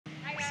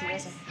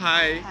serious.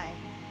 Hi. Hi.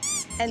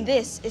 And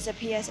this is a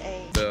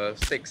PSA. The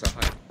stakes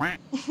are high.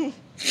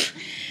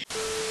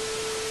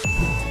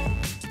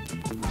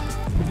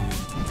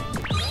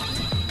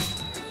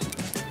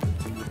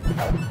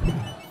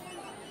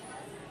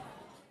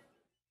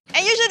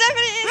 And you should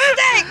definitely eat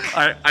steak!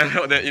 I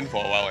held that in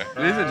for a while.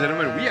 Ladies and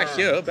gentlemen, we are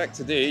here back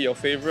today, your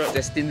favourite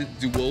destined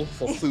duo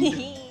for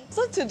food.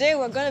 So today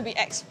we're going to be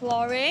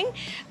exploring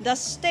the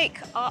steak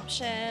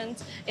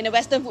options in the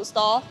Western food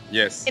store.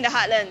 Yes. In the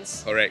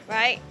Heartlands. Correct.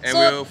 Right? And so,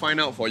 we'll find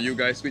out for you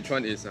guys which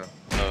one is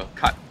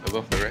cut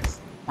above the rest.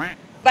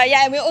 But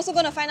yeah, we're also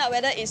going to find out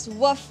whether it's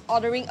worth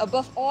ordering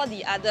above all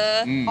the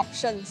other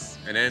options.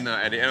 And then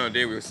at the end of the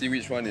day, we'll see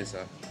which one is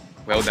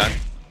well done.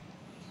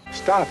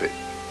 Stop it.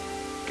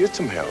 Get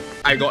some help.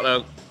 I got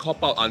a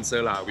cop-out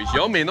answer lah, which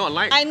y'all may not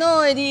like. I know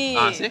already.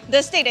 See?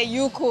 The steak that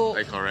you cook.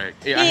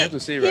 Correct. Hey, I have to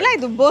say, right? He like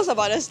to boast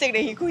about the steak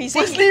that he cook. He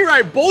says, firstly,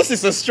 right, boast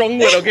is a strong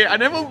word, okay? I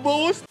never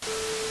boast.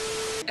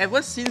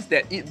 Ever since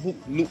that Eatbook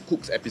Noob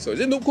Cooks episode, is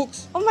it Noob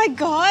Cooks? oh my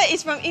god,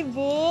 it's from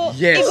Eatbook.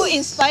 Yes. Eatbook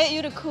inspired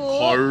you to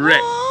cook. Correct.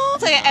 Oh,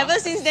 so ever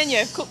since then you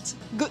have cooked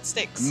good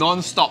steaks.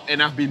 Non-stop,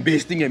 and I've been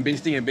basting and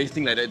basting and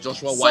basting like that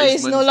Joshua So Weissman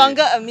it's no said.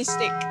 longer a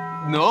mistake.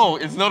 No,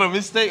 it's not a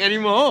mistake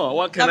anymore.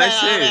 What can Not I bad,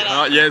 say?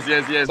 not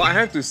bad. Yes. But I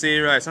have to say,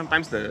 right,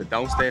 sometimes the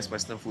downstairs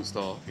Western food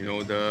store, you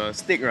know, the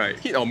steak, right,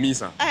 hit or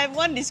miss. I have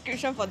one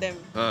description for them.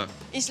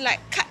 It's like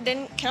cut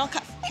then cannot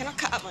cut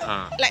up.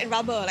 Like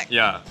rubber. Like.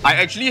 Yeah. I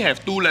actually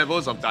have 2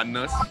 levels of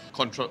doneness.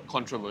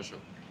 Controversial.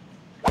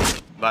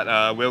 But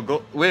we'll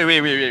go.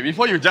 Wait.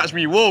 Before you judge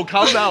me, whoa,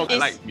 calm down. I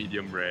like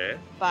medium rare.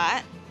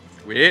 But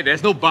Wait,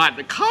 there's no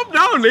but. Calm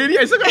down, lady.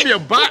 It's not gonna be a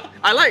but.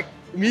 I like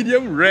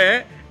medium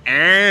rare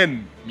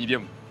and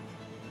medium.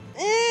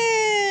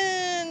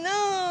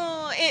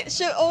 No, it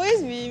should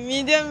always be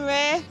medium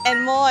rare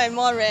and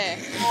more rare.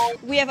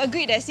 We have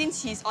agreed that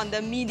since he's on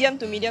the medium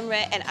to medium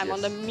rare and I'm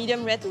on the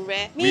medium rare to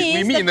rare,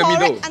 we meet in the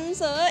correct middle.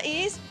 answer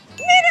is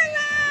medium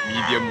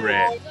rare. Medium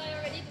rare. So you're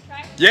ready to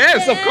try?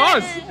 Yes, of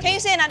course. Can you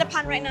say another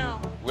pun right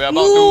now? We're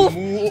about to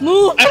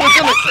move. I was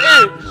gonna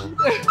say.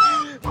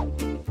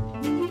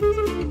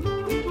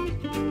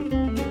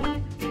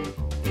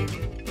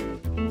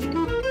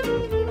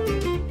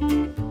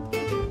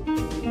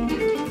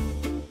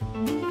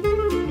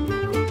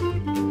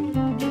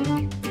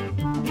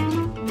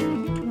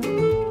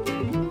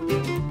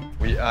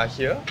 We are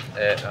here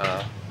at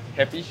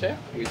Happy Chef,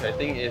 which I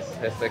think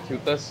has the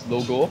cutest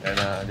logo, and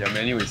their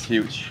menu is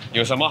huge.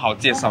 有什么好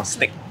介绍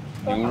steak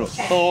牛肉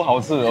都好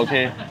吃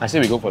 ，OK。I say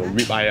we go for the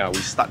rib eye we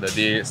start the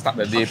day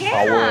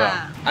power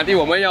Auntie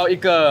我们要一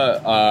个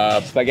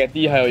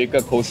spaghetti 还有一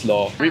个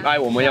coleslaw. Rib eye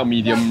我们要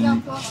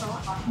medium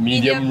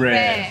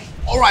rare.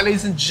 Alright,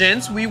 ladies and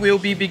gents, we will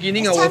be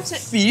beginning our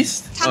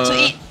feast. Time to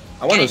eat.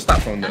 I want to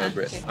start from the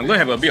bread. Okay. I'm going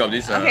to have a bit of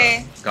this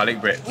Okay. garlic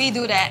bread. We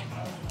do that.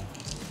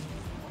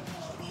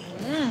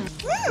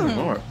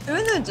 Alright.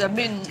 Even though it's a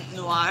bit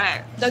noir,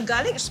 right? The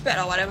garlic spread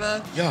or whatever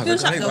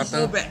fills up the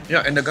whole bread.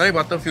 Yeah, and the garlic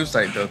butter feels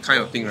like the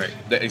kind of thing, right?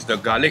 That is the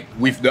garlic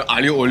with the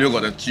aglio olio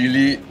got the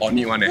chili on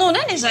it one. No,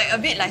 then it's like a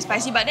bit like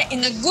spicy, but then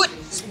in a good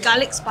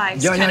garlic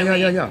spice.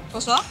 Yeah.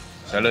 Also?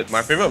 Salad,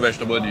 my favorite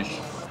vegetable dish.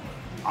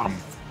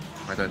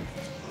 My turn.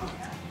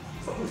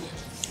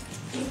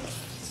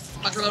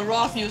 Like the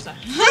raw feels like.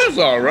 It's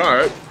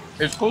alright.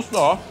 It's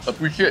coleslaw.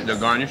 Appreciate the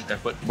garnish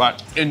effort,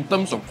 but in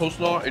terms of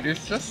coleslaw, it is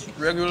just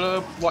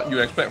regular what you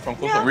expect from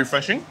coleslaw. Yeah.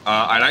 Refreshing.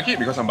 I like it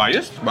because I'm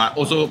biased, but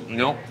also, you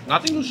know,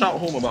 nothing to shout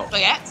home about. So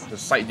yeah. The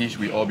side dish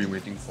we all been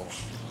waiting for.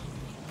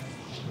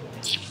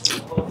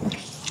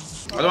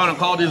 I don't want to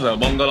call this a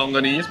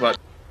bongalonganese, but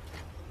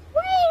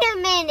Wait a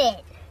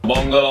minute.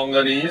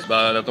 bongalonganese,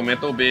 but the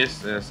tomato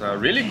base is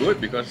really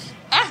good because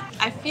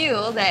I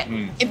feel that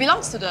it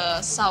belongs to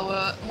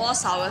the more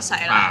sour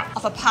side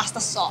of a pasta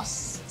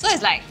sauce. So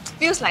it's like,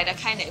 feels like the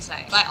kind that is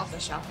like right off the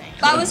shelf.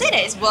 But I would say that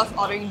it's worth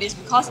ordering this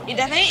because it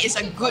definitely is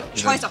a good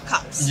choice of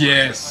carbs.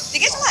 yes,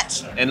 Thank you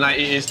so much. and like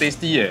it is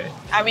tasty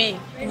Are we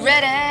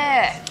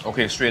ready?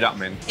 Okay, straight up,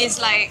 man. It's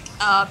like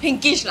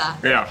pinkish lah.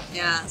 Yeah.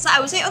 Yeah. So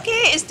I would say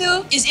okay,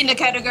 it's in the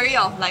category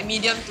of like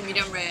medium to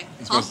medium rare.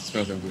 It smells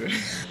damn good.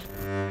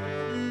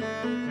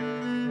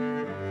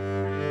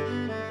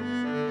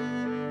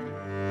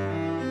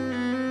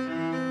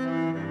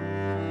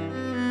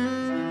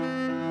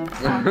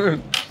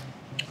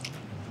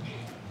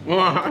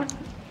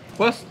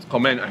 First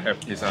comment I have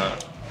is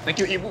thank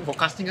you Eatbook for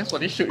casting us for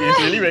this shoot. It's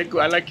really very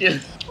good. I like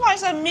it. Wow,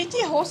 it's a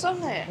meaty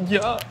wholesome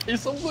Yeah,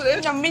 it's so good.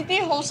 It's a meaty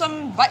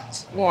wholesome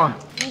bite. Wow,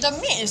 The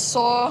meat is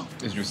so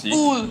it's juicy.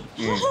 full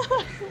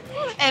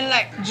and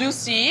like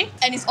juicy,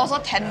 and it's also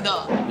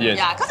tender. Yes.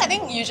 Yeah, because I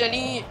think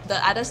usually the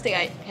other steak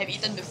I have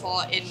eaten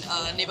before in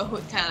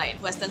neighborhood kind of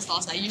like Western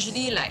stores are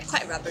usually like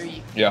quite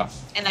rubbery Yeah.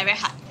 and like very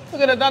hard.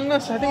 Look at the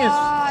doneness. I think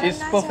it's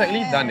nice, perfectly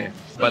right? done.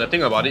 But the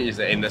thing about it is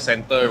that in the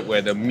center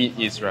where the meat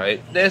is,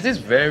 right, there's this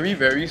very,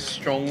 very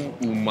strong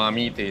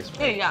umami taste.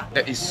 Right? Yeah.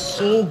 That is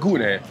so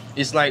good.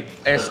 It's like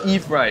as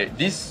if, right,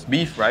 this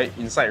beef, right,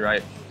 inside,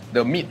 right,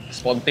 the meat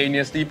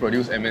spontaneously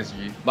produce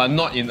MSG, but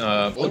not in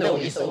a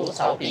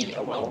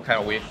kind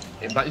of way.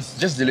 But it's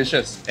just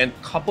delicious. And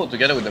coupled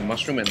together with the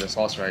mushroom and the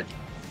sauce, right?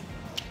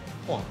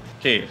 Oh.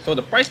 Okay, so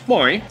the price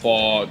point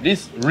for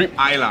this rib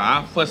eye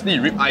lah. Firstly,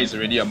 rib eye is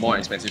already a more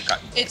expensive cut.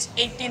 It's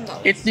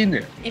 $18. 18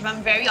 eh? If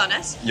I'm very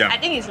honest, Yeah. I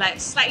think it's like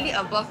slightly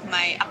above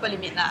my upper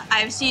limit lah.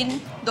 I've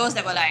seen those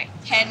that were like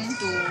 10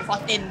 to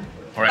 14.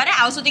 Correct. But then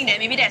I also think that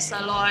maybe that's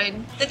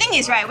sirloin. The thing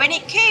is, right, when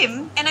it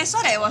came and I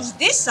saw that it was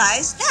this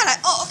size, then I'm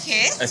like, oh,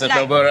 okay.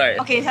 Acceptable, like, right?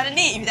 Okay,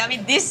 suddenly if you tell me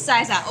this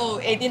size, oh,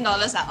 $18,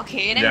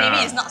 okay, then Yeah.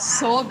 maybe it's not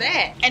so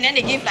bad. And then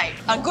they give like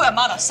a good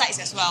amount of sides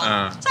as well.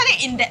 So I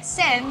think in that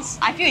sense,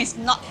 I feel it's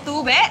not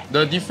too bad.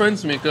 The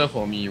difference maker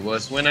for me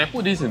was when I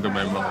put this into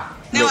my mouth.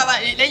 Then, Look,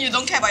 then you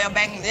don't care about your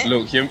bank, is it?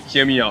 look,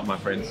 hear me out, my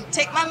friends.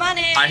 Take my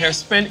money. I have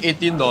spent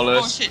 $18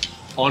 Oh, shit.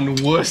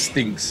 on worse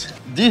things.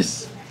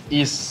 This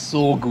is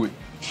so good,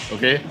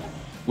 okay?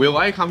 Will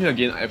I come here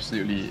again?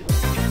 Absolutely.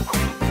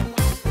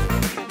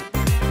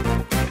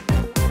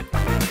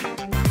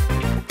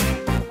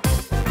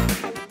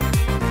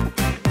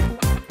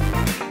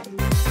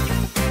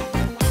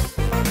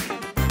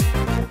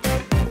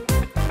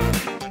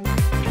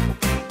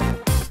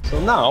 So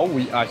now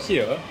we are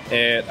here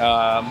at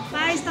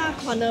 5-star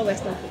corner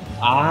Western food.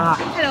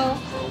 Hello.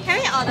 Can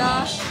we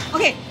order?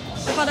 Okay,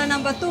 for the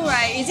number 2,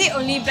 right, is it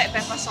only black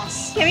pepper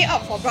sauce? Can we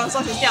opt for brown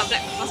sauce instead of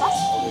black pepper sauce?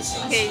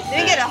 Okay, let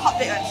me get a hot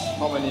plate one.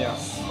 How many?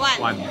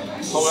 One.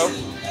 How well?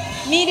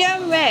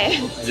 Medium rare.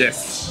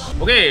 Yes.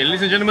 Okay,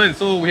 ladies and gentlemen,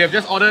 so we have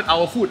just ordered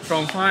our food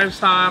from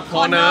 5-star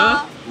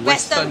corner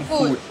Western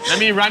food. Let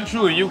me run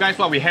through you guys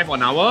what we have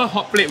on our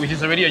hot plate, which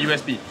is already a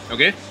USP.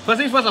 Okay. First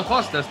things first, of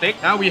course, the steak.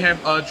 Now we have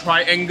a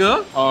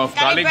triangle of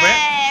garlic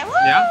bread. Woo!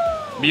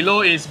 Yeah.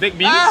 Below is baked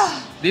beans.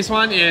 This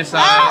one is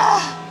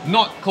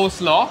not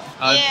coleslaw.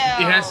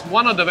 It has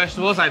one of the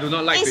vegetables I do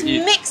not like It's to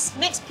eat.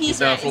 mixed peas,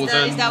 The right?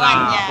 frozen, is the one,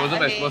 yeah. frozen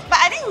Okay. vegetables. But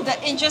I think the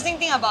interesting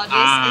thing about this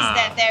is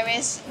that there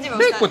is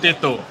Baked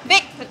potato.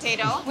 baked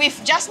potato. We've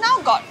just now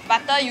got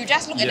butter. You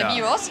just look at the Yeah.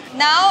 B-rolls.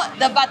 Now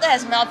the butter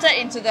has melted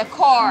into the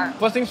core.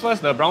 First things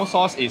first, the brown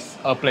sauce is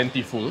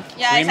plentiful.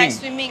 Yeah, it's like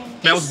swimming.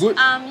 Smells good.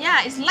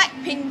 Yeah, it's light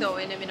pink though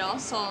in the middle.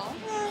 So.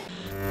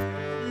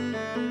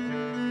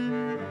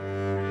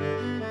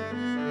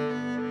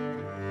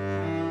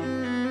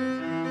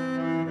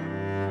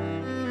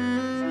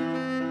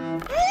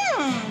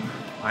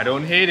 I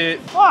don't hate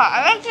it. Wow,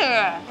 I like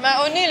it. My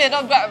only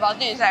little gripe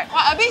about it is like,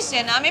 a bit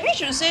sian. Maybe you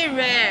should say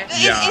rare.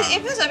 Yeah.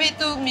 It feels a bit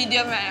too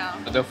medium right now.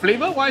 The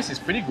flavor-wise is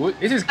pretty good.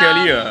 This is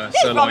clearly a This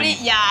is sirloin. probably,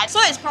 yeah, so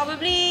it's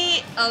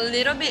probably a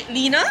little bit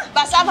leaner,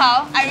 but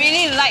somehow I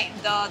really like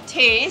the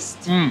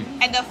taste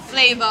and the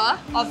flavor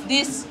of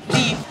this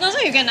beef. No, so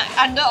you can like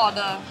under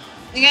order.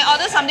 You can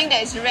order something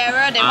that is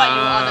rarer than what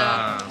you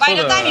order. By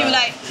so the time you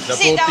like the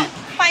sit pro down,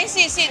 tip. find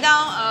seat, sit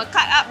down,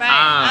 cut up,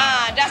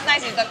 right? Just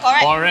nice is the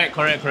correct.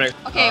 Correct.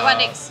 Okay, what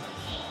next?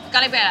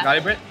 Garlic bread.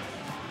 Garlic bread.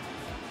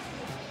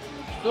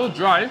 So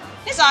dry.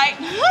 It's alright.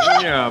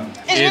 Yeah.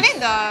 It's really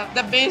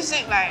the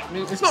basic like.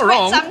 It's not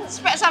wrong.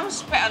 Spread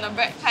on the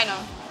bread kind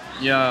of.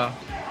 Yeah.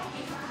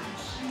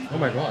 Oh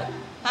my god.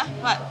 Huh?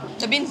 What?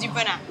 The beans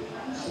different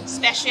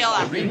Special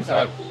Beans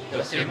are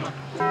the same.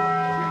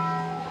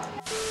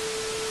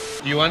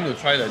 Do you want to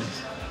try this?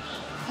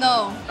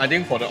 No. I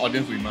think for the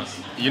audience we must.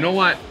 You know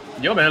what?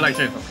 You all better like,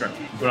 share, and subscribe.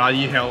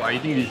 Bloody hell, I'm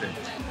eating this.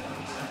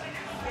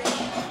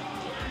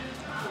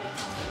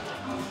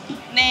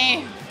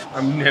 Nah.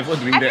 I'm never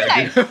doing I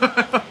that feel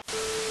again.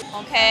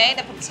 Okay,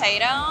 the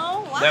potato.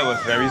 Wow. That was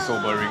very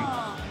sobering.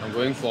 I'm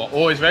going for...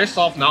 Oh, it's very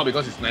soft now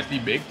because it's nicely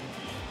baked.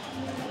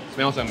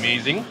 Smells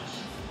amazing.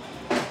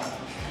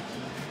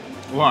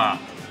 Wow.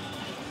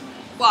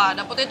 Wow,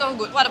 the potato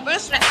good. Wow, the potato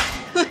slap.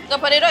 The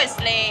potato is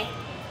slay.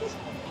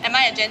 Am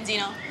I a Gen Z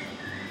now?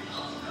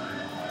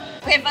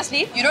 Okay,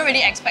 firstly, you don't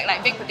really expect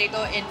like baked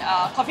potato in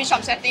a coffee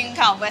shop setting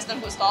kind of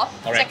Western food store.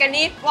 Correct.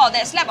 Secondly, wow,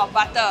 that slab of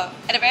butter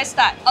at the very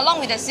start,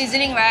 along with the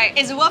seasoning, right,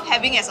 it's worth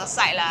having as a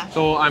side lah.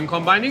 So I'm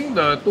combining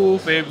the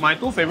my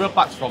two favorite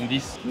parts from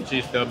this, which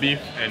is the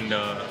beef and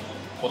the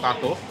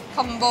potato.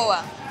 Combo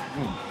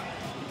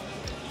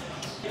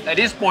At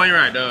this point,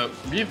 right, the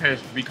beef has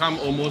become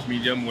almost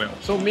medium well.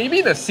 So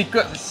maybe the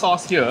secret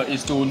sauce here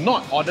is to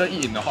not order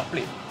it in the hot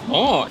plate.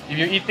 Oh, if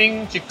you're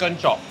eating chicken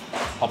chop,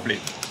 hot plate.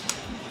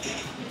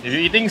 If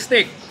you're eating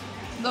steak,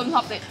 Don't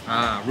hot plate.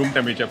 room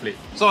temperature plate.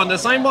 So on the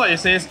signboard it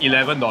says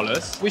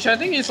 $11, which I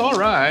think is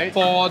alright.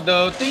 For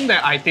the thing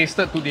that I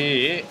tasted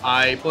today,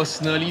 I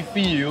personally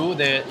feel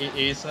that it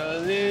is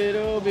a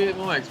little bit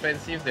more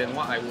expensive than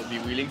what I would be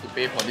willing to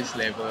pay for this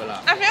level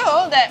lah. I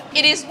feel that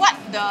it is what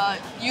the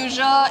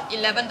usual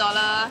 $11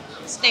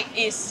 steak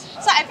is.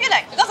 So I feel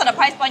like because of the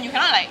price point, you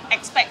cannot like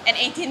expect an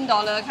 $18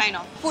 kind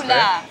of food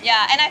lah.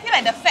 Yeah, and I feel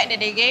like the fact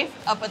that they gave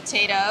a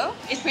potato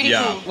is pretty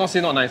cool. Not say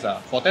not nice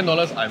lah. For $10,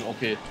 I'm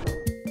okay.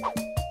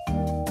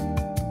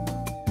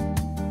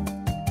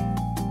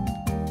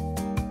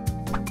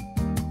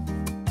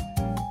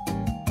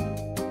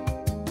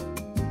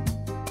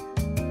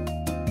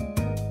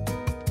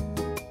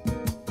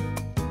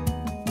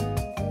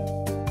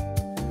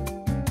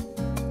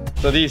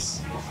 So this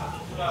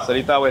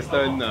Seletar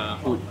Western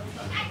food.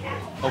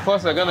 Of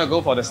course, we're gonna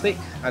go for the steak.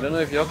 I don't know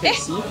if you all can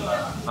see.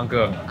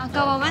 Uncle.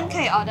 Uncle, 我们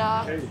可以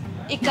order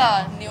一个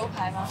牛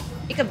排吗？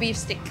一个 beef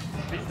stick。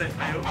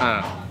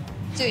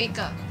就一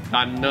个。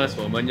Doneness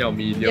我们要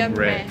medium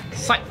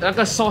rare。Side 那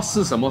个 sauce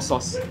是什么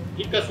sauce？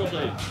 一个 sauce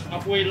而已，它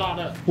不会辣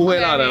的。不会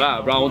辣的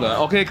啦 ，brown 的。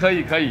OK， 可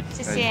以。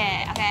谢谢。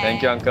OK。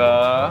 Thank you,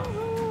 uncle.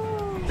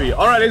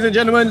 Alright, ladies and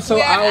gentlemen,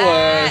 so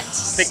our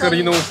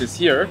steakerinos is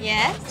here.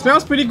 Yes.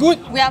 Smells pretty good.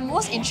 We are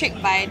most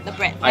intrigued by the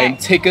bread. I am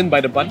taken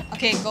by the bun.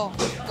 Okay, go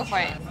for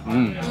it.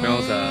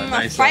 Smells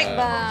nice. Fried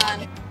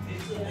bun.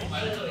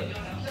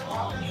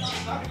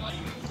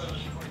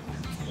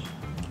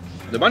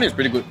 The bun is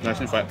pretty good,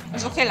 nicely fried.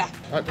 It's okay lah.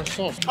 The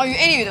sauce. Oh, you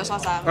ate it with the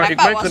sauce ah? Ah, My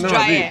part was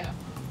dry.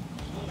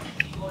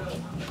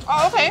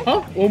 Oh, okay.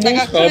 Huh? Almost like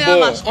a clear herbal.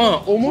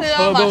 mushroom, Almost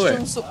clear herbal.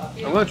 mushroom soup.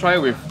 I'm gonna try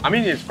it with. I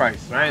mean, it's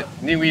fries, right?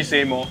 Need we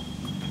say more?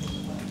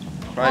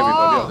 Try it with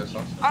a bit of the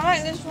sauce. I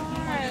like this one.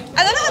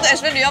 I don't know how to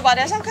explain to you, but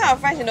there's some kind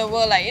of fries in the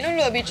world like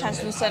look a bit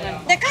translucent.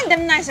 That kind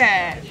damn nice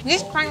eh.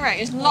 This kind right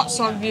is not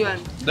soggy one.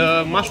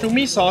 The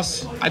mushroomy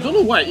sauce, I don't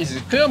know what it is.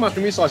 It's clear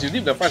mushroomy sauce. You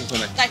dip the fries so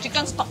nice. Like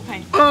chicken stock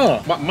kind.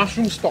 But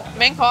mushroom stock.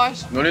 Main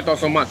course. No need talk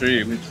so much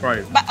already. We try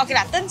it. But okay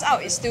lah, turns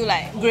out it's still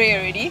like grey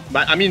already.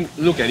 But I mean,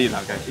 look at it,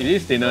 guys. It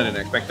is thinner than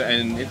expected,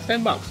 and it's $10.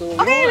 So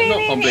Okay, I'm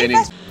not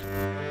complaining.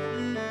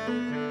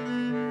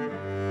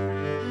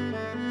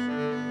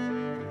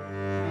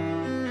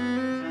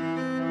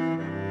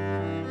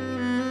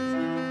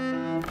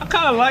 I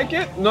kind of like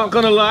it, not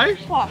gonna lie.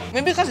 Wow,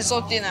 maybe because it's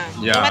so thin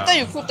Yeah. No matter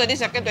you cook 30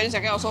 seconds, 20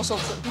 seconds also so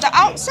cook. The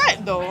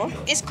outside though,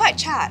 is quite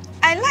charred.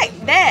 I like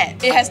that.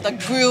 It has the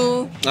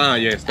grill.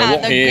 Yes, the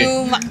wok hei.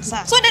 grill marks.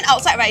 So then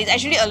outside right, it's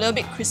actually a little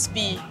bit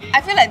crispy.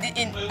 I feel like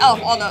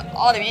out of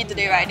all that we eat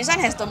today right, this one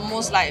has the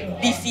most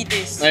like beefy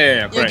taste.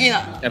 Yeah, You agree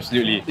correct. not?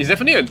 Absolutely. It's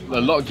definitely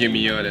a lot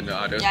gamier than the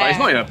others, but it's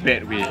not in a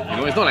bad way. You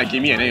know, it's not like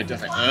gamey and then you're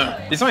just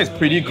like, This one is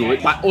pretty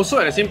good, but also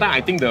at the same time,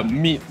 I think the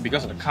meat,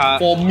 because of the cut,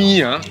 for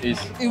me,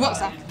 is It works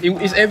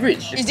it's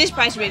average. It's this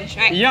price range,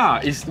 right? Yeah,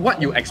 it's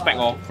what you expect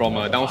from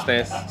a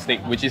downstairs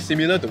steak, which is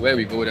similar to where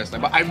we go just now.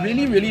 But I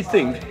really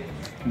think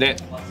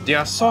that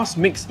their sauce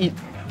makes it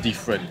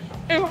different.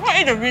 It's not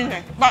eat the beans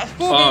but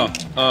full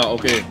beans.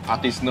 Okay.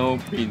 Artisanal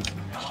beans.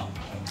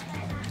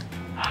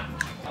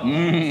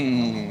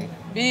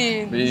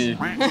 Beans.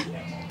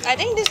 I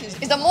think this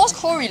is the most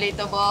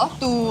correlatable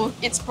to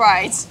its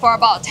price for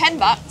about $10.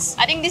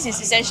 I think this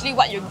is essentially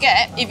what you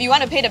get if you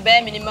want to pay the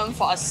bare minimum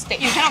for a steak.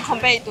 You cannot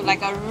compare it to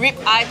like a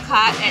rib-eye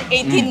cut at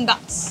 $18.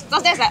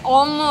 Because that's like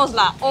almost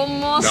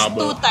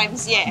Double. 2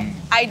 times, yeah.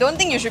 I don't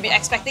think you should be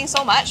expecting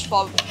so much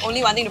for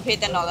only wanting to pay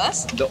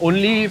 $10. The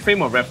only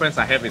frame of reference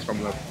I have is from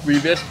the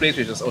previous place,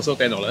 which is also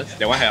 $10.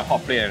 That one had a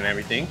hot plate and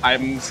everything.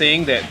 I'm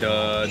saying that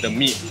the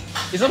meat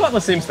is about the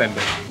same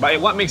standard.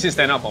 But what makes it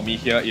stand out for me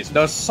here is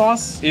the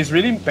sauce is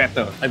really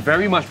better. I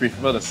very much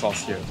prefer the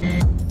sauce here.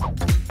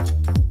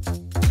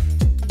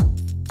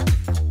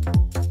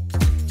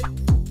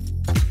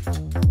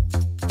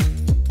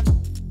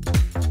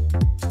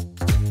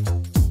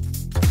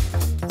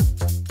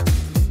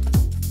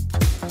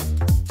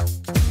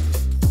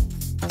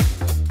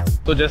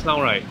 So just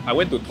now, right, I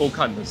went to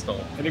Tokan the store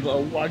and they got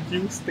a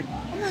Wagyu steak.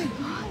 Oh my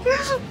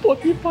god!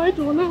 $45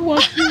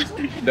 Wagyu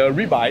steak. The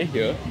ribeye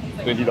here,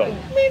 $20.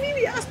 Maybe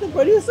we ask the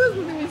producers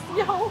when we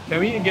see how. Can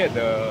we get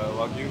the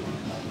Wagyu?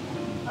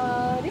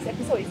 This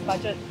episode is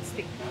budget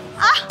steak.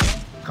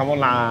 Come on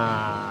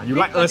lah! You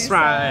like us,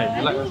 right?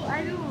 You like us.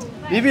 I do.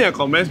 Leave in the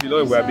comments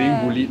below if we are being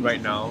bullied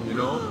right now, you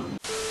know?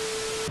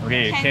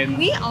 Okay, Can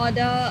we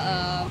order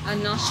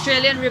an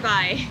Australian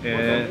ribeye?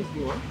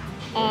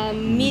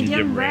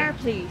 Medium rare,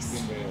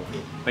 please.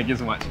 Thank you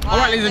so much.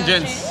 Alright, ladies and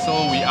gents, so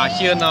we are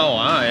here now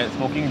at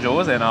Smokin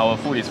Joe's and our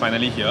food is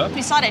finally here.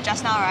 We saw that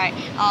just now, right?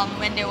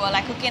 When they were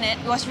like cooking it,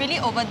 it was really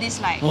over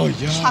this like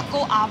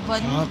charcoal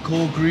oven.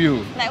 Charcoal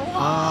grill. Like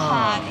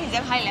wow, this is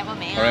damn high level,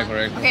 man.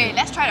 Correct. Okay,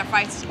 let's try the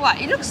fries. Wow,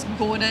 it looks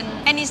golden,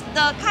 and it's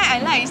the kind I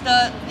like. It's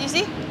the you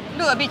see,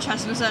 look a bit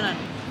translucent.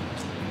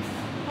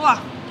 Wow,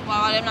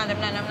 damn nice.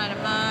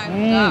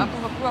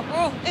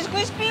 Approve. It's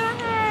crispy, man.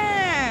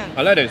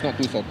 I like that it's not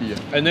too salty.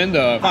 And then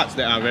the parts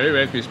that are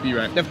very crispy,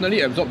 right,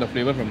 definitely absorb the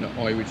flavour from the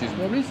oil, which is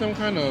probably some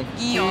kind of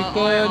Ghee or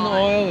chicken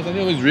oil. or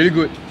something. It's really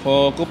good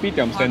for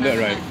kopitiam standard,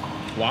 nice.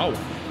 right? Wow.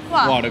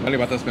 Wow. The garlic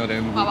butter smell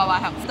damn good.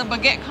 Wow. The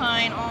baguette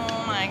kind.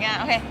 Oh my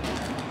god. Okay.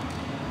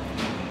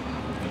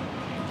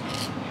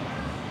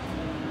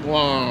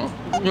 Wow.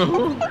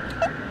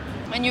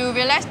 When you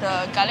realize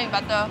the garlic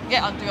butter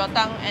get onto your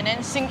tongue and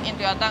then sink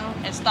into your tongue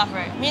and stuff,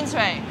 right? Means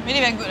right,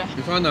 really very good.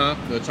 This one,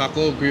 the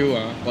charcoal grill,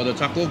 got the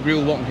charcoal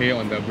grill wok hei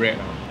on the bread.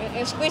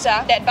 You squeeze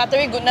that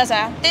buttery goodness,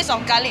 taste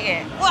of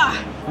garlic. Wow.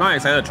 Now I'm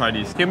excited to try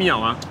this. Hear me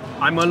out.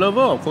 I'm a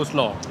lover of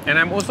coleslaw, and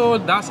I'm also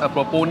thus a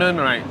proponent,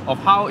 right, of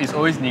how it's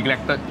always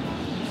neglected.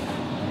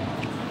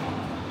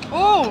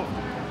 Oh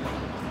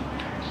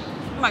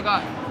my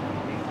god.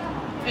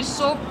 It's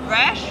so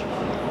fresh.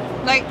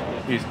 Like,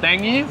 It's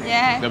tangy.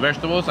 Yeah. The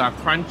vegetables are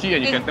crunchy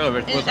and you can tell the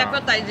vegetables It's are...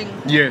 appetizing.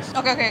 Yes.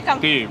 Okay, come.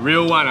 Okay,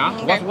 real one.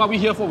 Okay. What we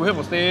here for? We're here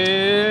for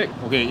steak.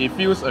 Okay, it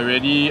feels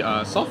already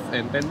soft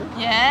and tender.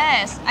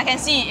 Yes, I can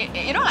see.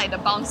 You know, like the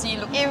bouncy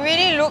look. It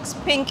really looks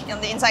pink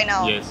on the inside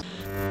now. Yes.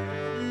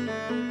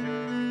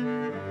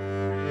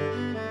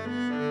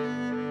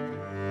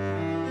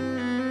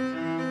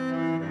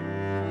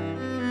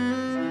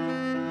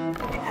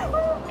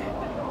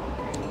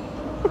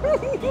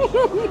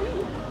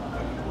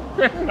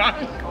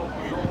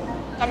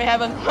 I'm in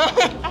heaven.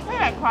 I feel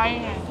like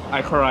crying.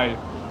 I cried.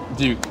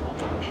 Dude,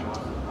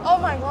 Oh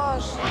my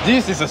gosh.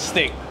 this is a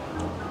steak.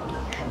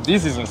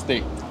 This is a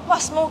steak.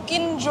 What,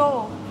 Smokin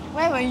Joe?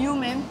 Where were you,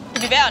 man? To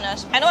be very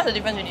honest, I know what's the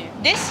difference with you.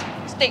 This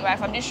steak, right,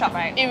 from this shop,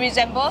 right, it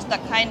resembles the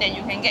kind that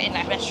you can get in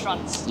like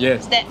restaurants.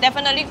 Yes. That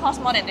definitely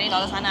cost more than $20,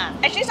 Hana.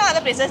 Actually, some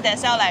other places that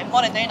sell like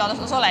more than $20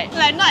 also like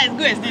not as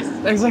good as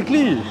this.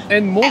 Exactly.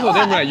 And most of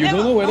them, right, you I've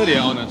don't know never- whether they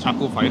are on a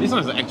charcoal fire. This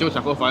one is an actual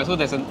charcoal fire, so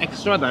there's an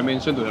extra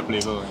dimension to the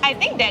flavor. I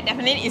think there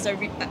definitely is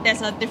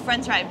there's a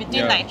difference, right,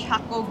 between Yeah. like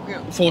charcoal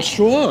grill. For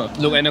sure.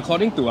 Look, and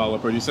according to our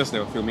producers that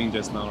were filming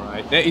just now,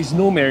 right, there is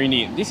no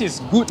marinade. This is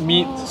good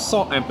meat,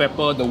 salt and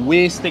pepper, the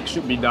way steak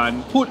should be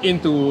done, put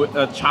into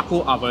a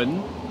charcoal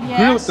oven,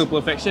 grilled Yes. to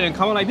perfection and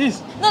come out like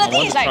this. No, I the thing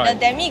want is to like try. the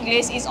demi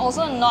glaze is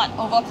also not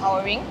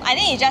overpowering. I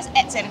think it just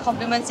adds and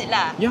complements it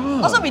lah.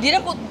 Yeah. Also, we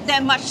didn't put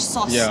that much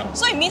sauce. Yeah.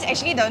 So it means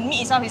actually the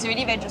meat itself is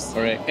really very juicy.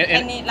 Correct.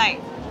 And it like,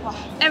 wow,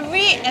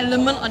 every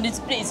element on this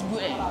plate is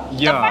good.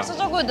 Yeah. The fries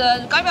also good,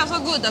 the garlic also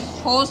good, the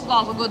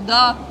coleslaw also good,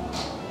 the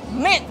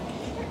meat.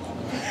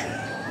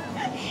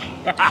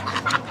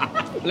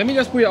 Let me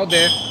just put it out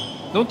there.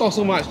 Don't talk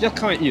so much, just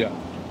come and eat.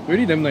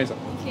 Really damn nice.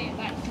 Okay,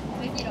 but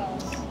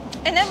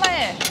 $20. And then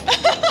buy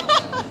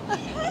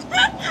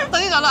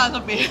 $30 also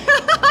pay.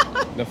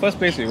 The first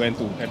place we went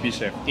to, Happy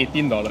Chef,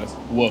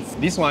 $18 worth.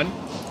 This one,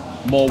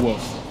 more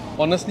worth.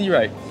 Honestly,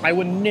 right, I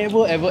would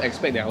never ever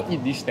expect that I'll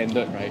eat this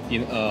standard, right,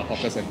 in a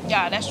hawker center.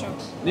 Yeah, that's true.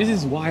 This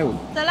is wild.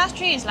 The last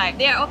three is like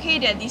they're okay,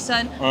 they're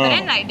decent, but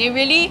then like they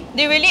really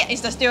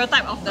is the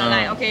stereotype of the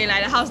like okay,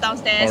 like the house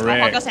downstairs or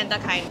Correct. hawker center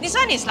kind. This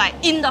one is like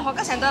in the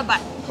hawker center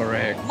but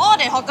Correct. more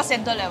than hawker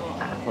center level.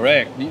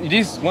 Correct.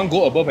 This one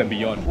go above and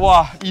beyond.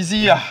 Wow,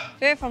 easy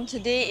Favorite from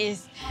today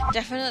is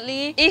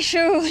definitely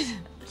Yishun.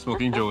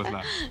 Smokin Joe's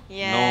lah.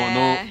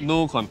 Yeah.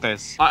 No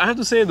contest. I have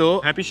to say though,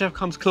 Happy Chef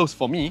comes close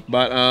for me,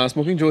 but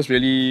Smokin Joe's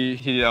really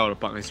hit it out of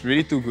the park. It's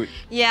really too good.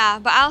 Yeah,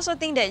 but I also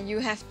think that you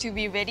have to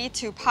be ready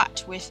to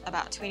part with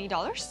about $20.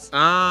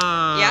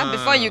 Yeah,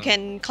 before you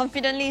can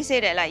confidently say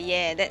that like,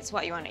 yeah, that's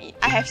what you want to eat.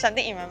 I have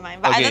something in my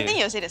mind, but I don't Okay. think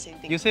you'll say the same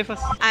thing. You say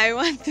first. I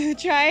want to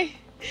try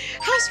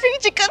house spring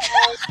chicken.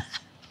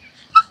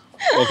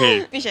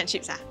 Okay. Fish and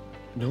chips,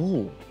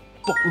 No.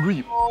 Pork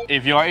rib.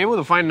 If you are able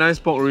to find nice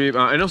pork rib,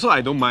 and also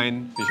I don't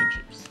mind fish and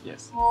chips.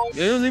 Yes.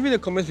 Leave in the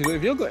comments below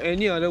if you got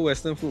any other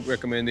Western food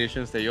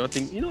recommendations that you all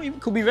think, it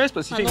could be very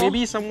specific. Hello?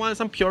 Maybe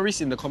some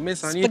purist in the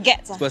comments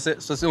Spaghetti.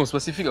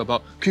 specific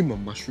about cream of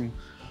mushroom.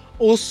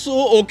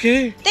 Also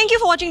okay. Thank you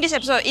for watching this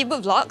episode of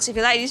Eatbook Vlogs. If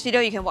you like this video,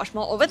 you can watch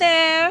more over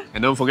there.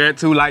 And don't forget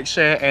to like,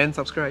 share, and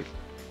subscribe.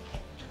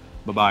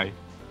 Bye-bye.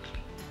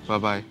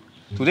 Bye-bye.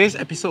 Today's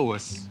episode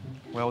was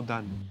well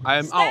done. I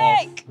am out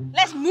Steak!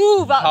 Let's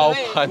move out of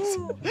the way. cow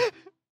puns.